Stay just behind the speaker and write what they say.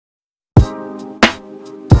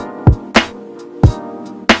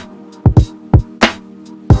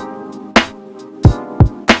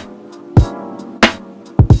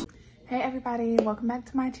everybody, welcome back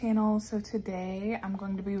to my channel. So today I'm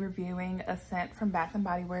going to be reviewing a scent from Bath and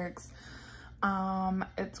Body Works.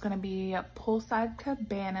 It's going to be Poolside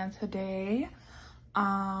Cabana today.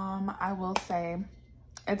 I will say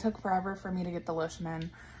it took forever for me to get the lotion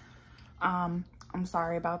in. I'm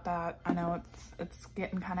sorry about that. I know it's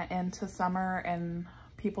getting kind of into summer, and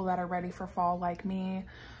people that are ready for fall like me,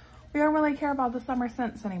 we don't really care about the summer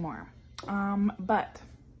scents anymore. But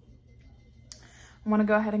I want to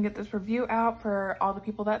go ahead and get this review out for all the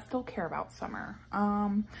people that still care about summer.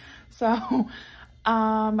 The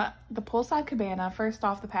Poolside Cabana, first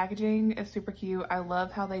off, the packaging is super cute. I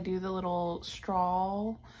love how they do the little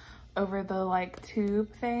straw over the like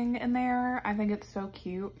tube thing in there. I think it's so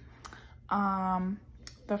cute.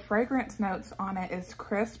 The fragrance notes on it is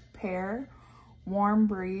crisp pear, warm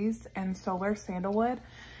breeze, and solar sandalwood.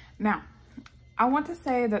 Now, I want to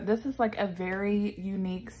say that this is like a very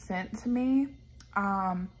unique scent to me.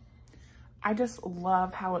 I just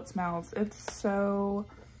love how it smells. It's so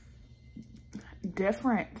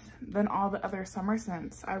different than all the other summer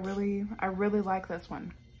scents. I really like this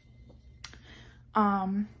one.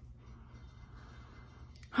 Oh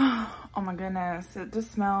my goodness, it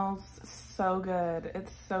just smells so good.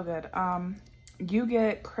 It's so good. You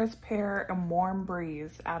get crisp pear and warm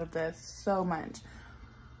breeze out of this so much.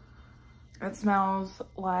 It smells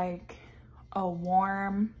like a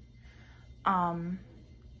warm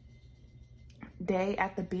day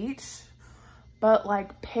at the beach, but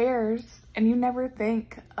like pears, and you never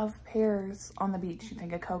think of pears on the beach. You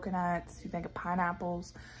think of coconuts, you think of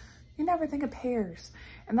pineapples, you never think of pears.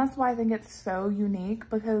 And that's why I think it's so unique,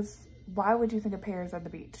 because why would you think of pears at the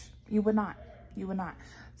beach? You would not.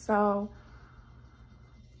 So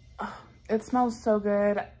it smells so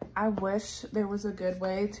good. I wish there was a good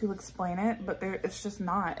way to explain it, but it's just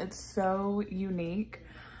not. It's so unique.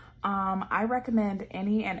 I recommend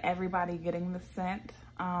any and everybody getting the scent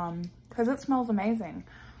because it smells amazing.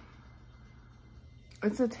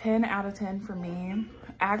 It's a 10 out of 10 for me.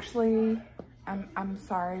 Actually, I'm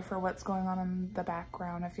sorry for what's going on in the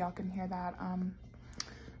background, if y'all can hear that.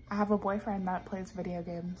 I have a boyfriend that plays video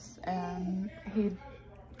games, and he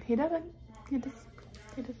just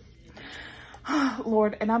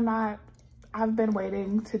Lord, and I've been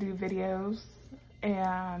waiting to do videos,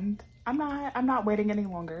 and I'm not waiting any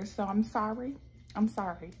longer, so I'm sorry,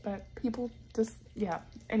 but people just, yeah,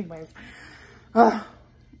 anyways.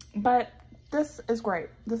 But this is great.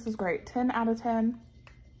 10 out of 10.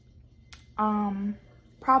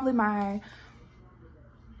 Probably I'm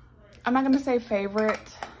not gonna say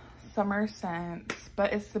favorite summer scent,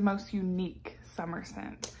 but it's the most unique summer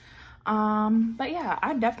scent. But yeah,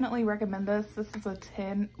 I definitely recommend this. This is a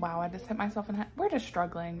 10. Wow, I just hit myself in the head. We're just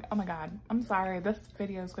struggling. Oh my God, I'm sorry. This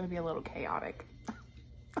video is going to be a little chaotic.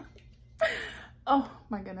 Oh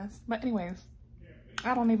my goodness. But anyways,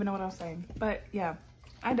 I don't even know what I was saying. But yeah,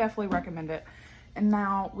 I definitely recommend it. And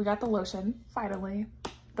now we got the lotion, finally.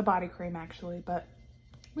 The body cream, actually, but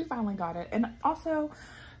we finally got it. And also,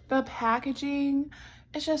 the packaging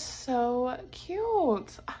is just so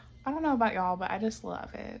cute. I don't know about y'all, but I just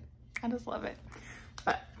love it.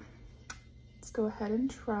 But let's go ahead and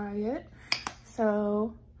try it.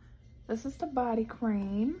 So this is the body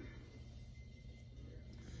cream,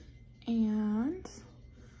 and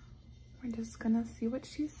we're just gonna see what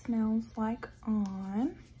she smells like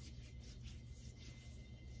on.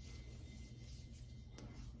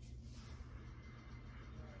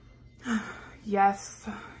 Yes.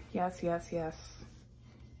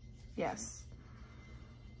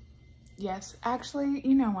 Actually,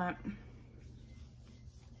 you know what?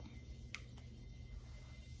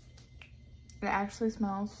 It actually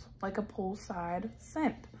smells like a poolside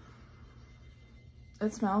scent.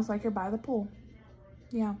 It smells like you're by the pool.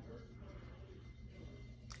 Yeah.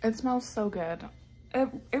 It smells so good.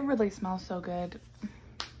 It really smells so good.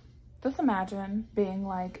 Just imagine being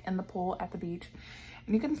like in the pool at the beach,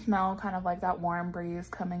 and you can smell kind of like that warm breeze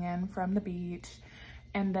coming in from the beach,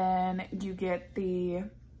 and then you get the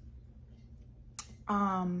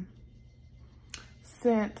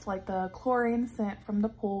scent, like the chlorine scent from the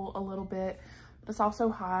pool a little bit, but it's also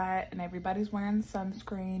hot and everybody's wearing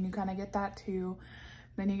sunscreen. You kind of get that too.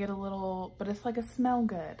 Then you get a little, but it's like a smell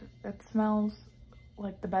good. It smells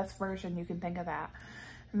like the best version you can think of that.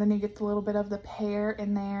 And then you get a little bit of the pear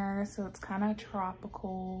in there, so it's kind of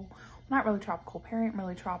tropical. Not really tropical, pear ain't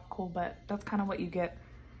really tropical, but that's kind of what you get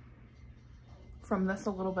from this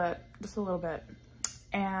a little bit, just a little bit.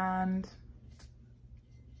 And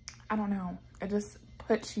I don't know, it just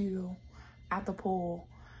puts you at the pool,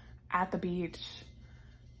 at the beach.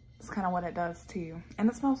 It's kind of what it does to you. And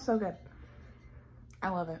it smells so good. I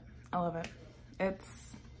love it.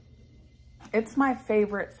 It's It's my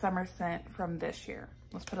favorite summer scent from this year.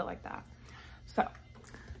 Let's put it like that. So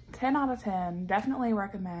 10 out of 10, definitely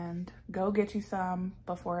recommend. Go get you some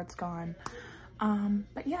before it's gone.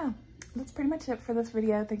 But yeah, that's pretty much it for this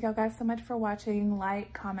video. Thank y'all guys so much for watching.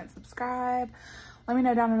 Like, comment, subscribe. Let me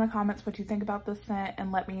know down in the comments what you think about this scent,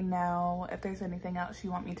 and let me know if there's anything else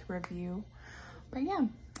you want me to review. But yeah,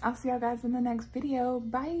 I'll see y'all guys in the next video.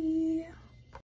 Bye.